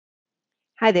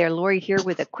Hi there, Lori here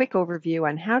with a quick overview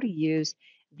on how to use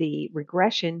the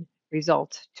regression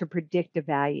results to predict a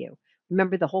value.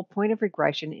 Remember, the whole point of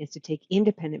regression is to take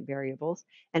independent variables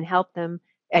and help them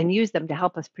and use them to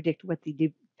help us predict what the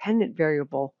dependent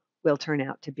variable will turn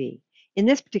out to be. In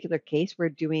this particular case, we're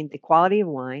doing the quality of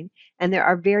wine, and there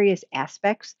are various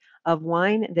aspects of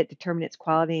wine that determine its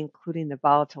quality, including the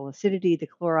volatile acidity, the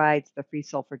chlorides, the free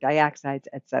sulfur dioxides,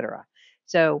 etc.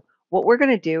 So what we're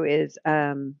going to do is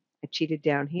I cheated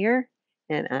down here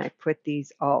and I put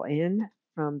these all in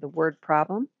from the word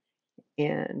problem.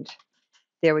 And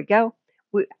there we go.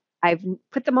 We, I've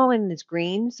put them all in this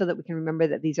green so that we can remember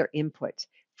that these are inputs.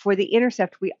 For the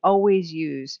intercept, we always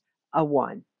use a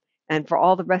 1. And for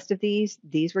all the rest of these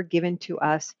were given to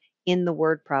us in the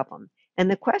word problem.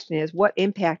 And the question is, what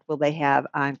impact will they have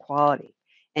on quality?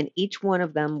 And each one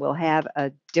of them will have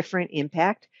a different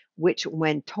impact, which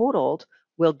when totaled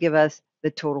will give us the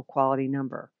total quality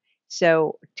number.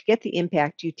 So to get the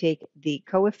impact, you take the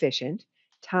coefficient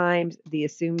times the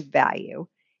assumed value,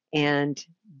 and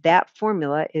that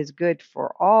formula is good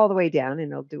for all the way down,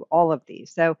 and it'll do all of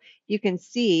these. So you can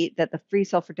see that the free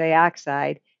sulfur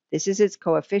dioxide, this is its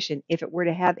coefficient. If it were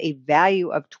to have a value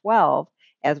of 12,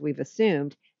 as we've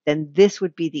assumed, then this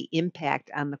would be the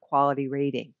impact on the quality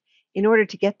rating. In order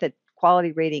to get the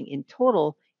quality rating in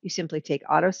total, you simply take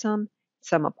AutoSum,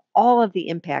 sum up all of the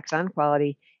impacts on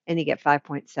quality, and you get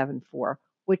 5.74,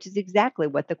 which is exactly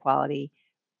what the quality,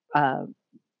 uh,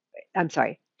 I'm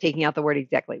sorry, taking out the word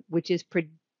exactly, which is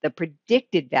the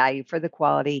predicted value for the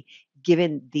quality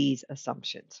given these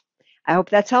assumptions. I hope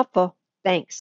that's helpful. Thanks.